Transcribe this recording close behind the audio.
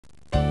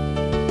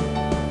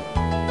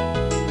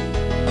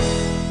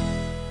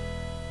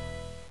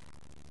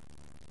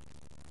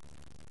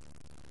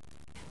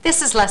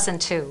This is Lesson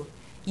 2,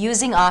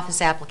 Using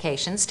Office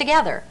Applications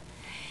Together.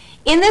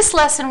 In this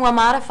lesson, we'll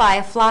modify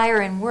a flyer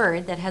in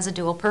Word that has a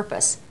dual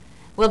purpose.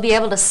 We'll be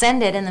able to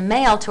send it in the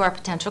mail to our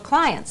potential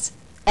clients,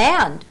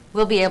 and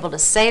we'll be able to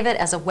save it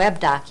as a web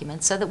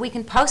document so that we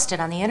can post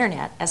it on the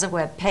internet as a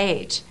web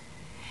page.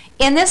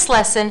 In this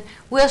lesson,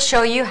 we'll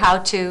show you how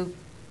to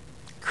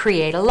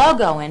create a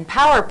logo in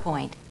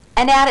PowerPoint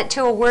and add it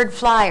to a Word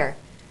flyer,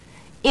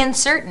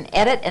 insert and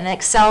edit an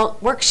Excel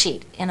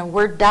worksheet in a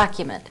Word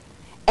document,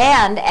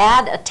 and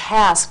add a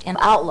task in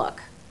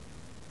Outlook.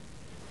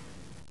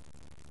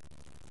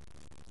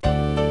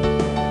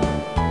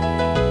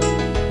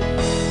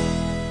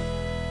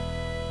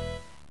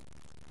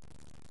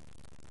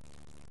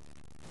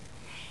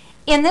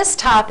 In this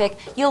topic,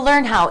 you'll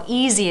learn how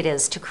easy it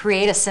is to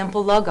create a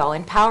simple logo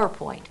in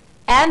PowerPoint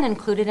and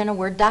include it in a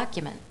Word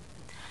document.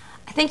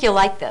 I think you'll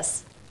like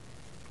this.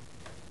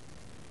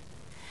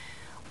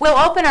 We'll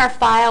open our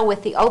file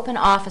with the Open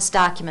Office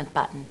Document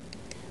button.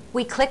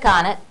 We click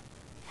on it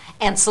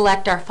and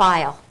select our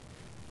file,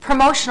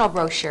 Promotional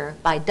Brochure,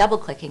 by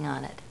double-clicking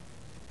on it.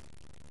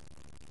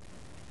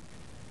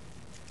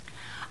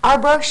 Our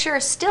brochure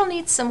still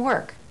needs some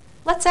work.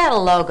 Let's add a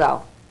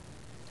logo.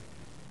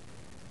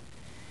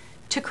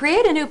 To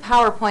create a new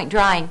PowerPoint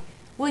drawing,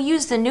 we'll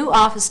use the New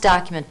Office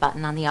Document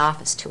button on the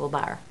Office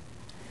toolbar.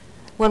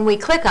 When we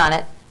click on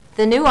it,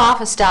 the New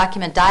Office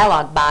Document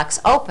dialog box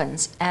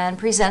opens and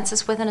presents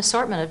us with an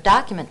assortment of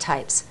document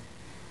types.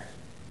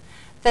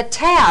 The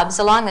tabs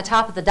along the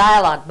top of the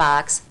dialog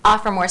box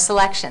offer more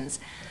selections.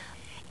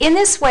 In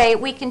this way,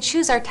 we can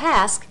choose our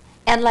task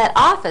and let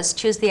Office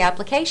choose the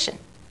application.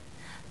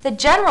 The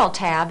General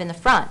tab in the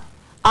front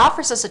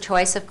offers us a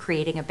choice of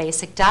creating a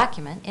basic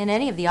document in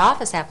any of the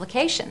Office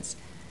applications.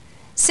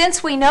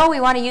 Since we know we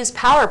want to use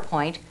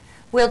PowerPoint,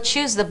 we'll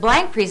choose the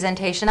blank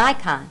presentation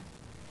icon.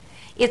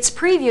 It's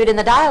previewed in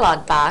the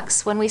dialog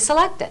box when we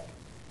select it.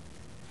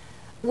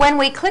 When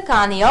we click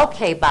on the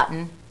OK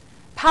button,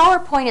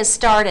 PowerPoint is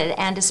started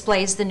and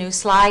displays the new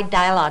slide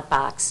dialog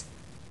box.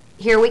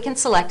 Here we can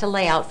select a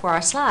layout for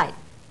our slide.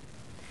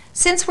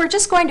 Since we're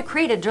just going to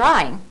create a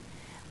drawing,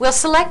 we'll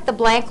select the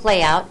blank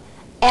layout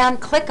and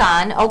click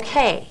on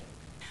OK.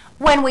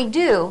 When we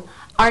do,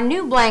 our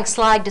new blank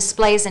slide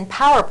displays in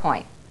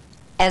PowerPoint.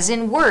 As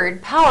in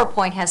Word,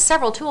 PowerPoint has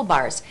several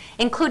toolbars,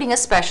 including a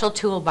special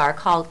toolbar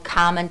called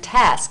Common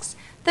Tasks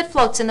that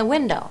floats in the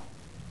window.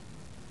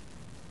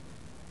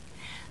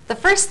 The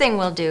first thing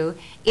we'll do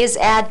is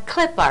add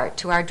Clipart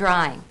to our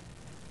drawing.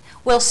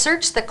 We'll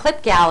search the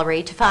clip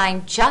gallery to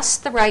find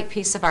just the right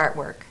piece of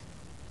artwork.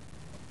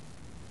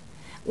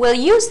 We'll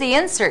use the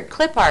Insert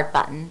Clipart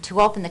button to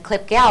open the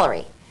clip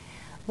gallery.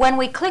 When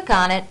we click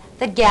on it,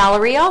 the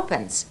gallery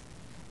opens.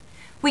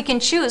 We can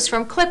choose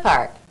from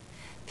Clipart,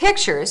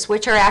 pictures,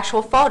 which are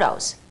actual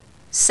photos,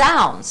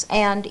 sounds,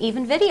 and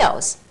even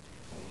videos.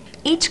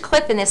 Each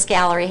clip in this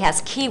gallery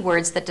has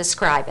keywords that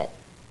describe it.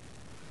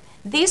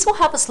 These will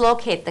help us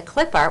locate the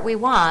clip art we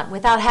want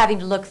without having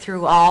to look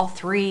through all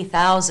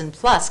 3,000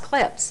 plus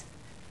clips.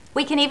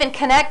 We can even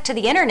connect to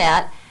the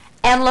internet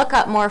and look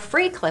up more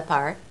free clip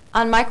art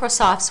on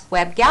Microsoft's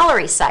Web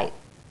Gallery site.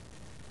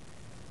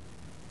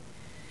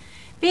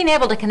 Being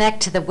able to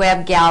connect to the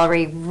web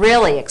gallery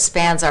really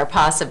expands our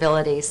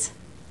possibilities.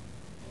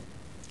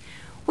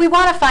 We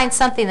want to find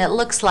something that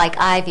looks like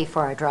ivy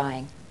for our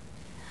drawing.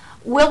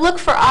 We'll look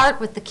for art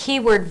with the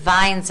keyword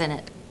vines in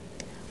it.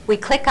 We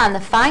click on the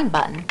Find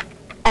button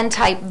and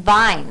type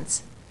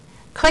vines.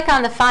 Click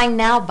on the Find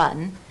Now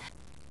button,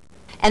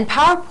 and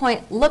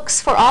PowerPoint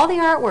looks for all the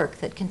artwork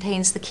that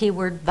contains the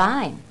keyword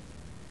vine.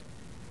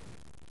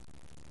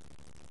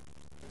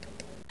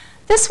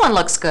 This one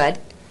looks good.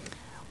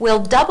 We'll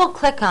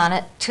double-click on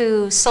it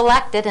to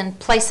select it and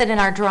place it in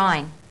our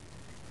drawing.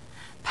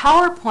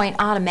 PowerPoint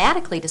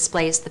automatically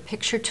displays the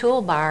picture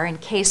toolbar in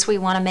case we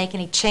want to make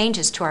any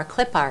changes to our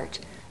clip art.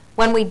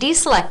 When we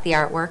deselect the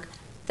artwork,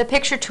 the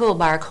picture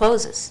toolbar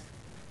closes.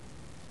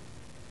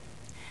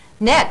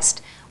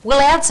 Next, we'll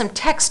add some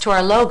text to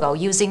our logo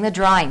using the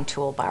Drawing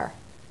toolbar.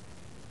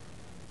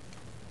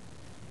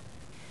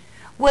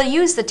 We'll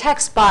use the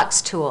Text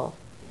Box tool.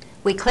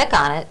 We click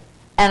on it,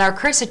 and our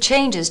cursor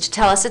changes to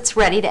tell us it's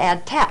ready to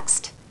add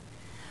text.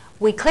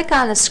 We click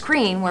on the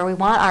screen where we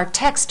want our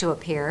text to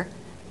appear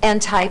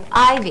and type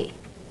Ivy.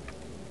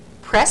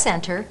 Press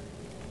Enter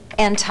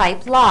and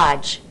type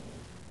Lodge.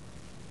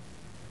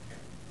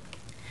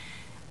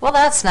 Well,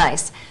 that's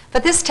nice,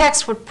 but this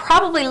text would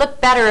probably look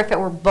better if it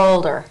were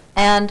bolder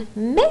and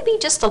maybe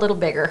just a little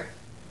bigger.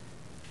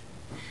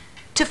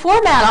 To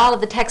format all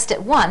of the text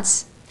at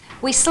once,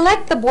 we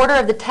select the border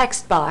of the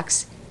text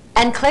box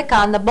and click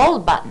on the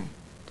Bold button.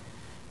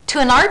 To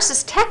enlarge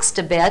this text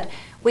a bit,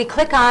 we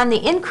click on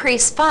the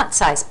Increase Font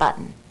Size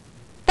button.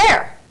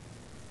 There!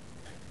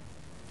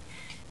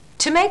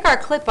 To make our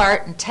clip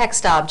art and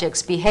text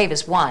objects behave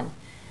as one,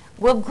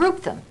 we'll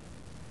group them.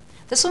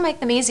 This will make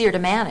them easier to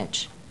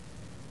manage.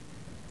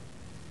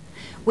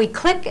 We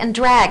click and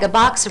drag a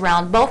box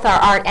around both our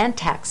art and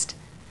text.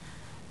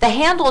 The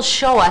handles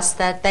show us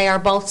that they are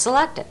both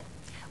selected.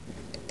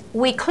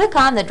 We click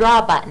on the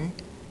Draw button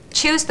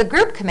choose the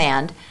Group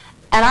command,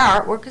 and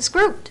our artwork is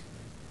grouped.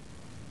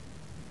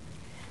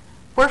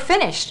 We're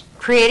finished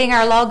creating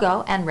our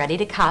logo and ready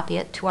to copy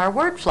it to our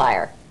Word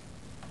flyer.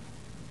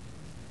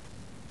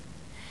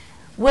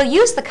 We'll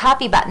use the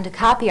Copy button to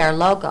copy our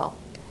logo.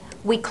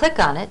 We click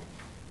on it,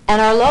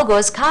 and our logo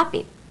is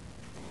copied.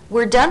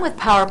 We're done with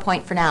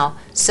PowerPoint for now,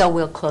 so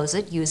we'll close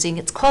it using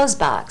its close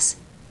box.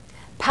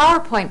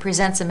 PowerPoint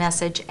presents a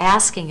message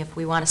asking if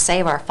we want to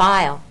save our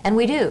file, and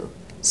we do.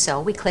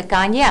 So we click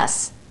on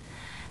Yes.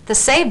 The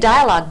Save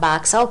dialog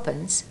box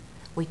opens.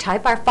 We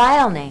type our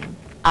file name,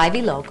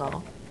 Ivy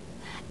Logo,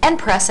 and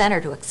press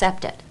Enter to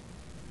accept it.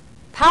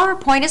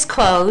 PowerPoint is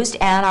closed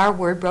and our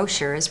Word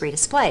brochure is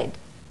redisplayed.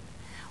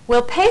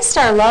 We'll paste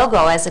our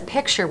logo as a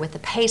picture with the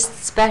Paste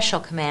Special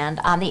command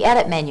on the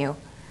Edit menu.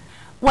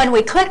 When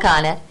we click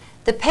on it,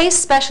 the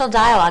Paste Special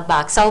dialog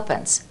box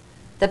opens.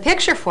 The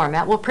picture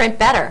format will print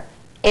better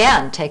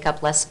and take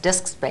up less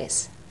disk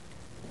space.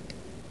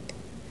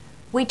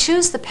 We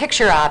choose the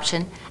picture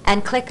option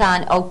and click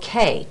on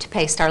OK to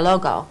paste our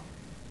logo.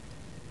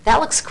 That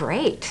looks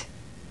great.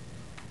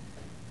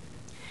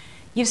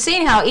 You've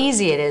seen how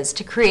easy it is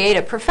to create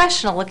a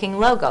professional-looking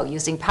logo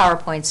using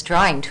PowerPoint's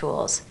drawing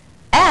tools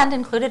and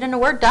include it in a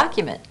Word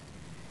document.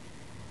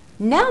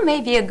 Now may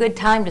be a good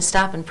time to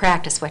stop and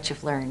practice what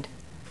you've learned.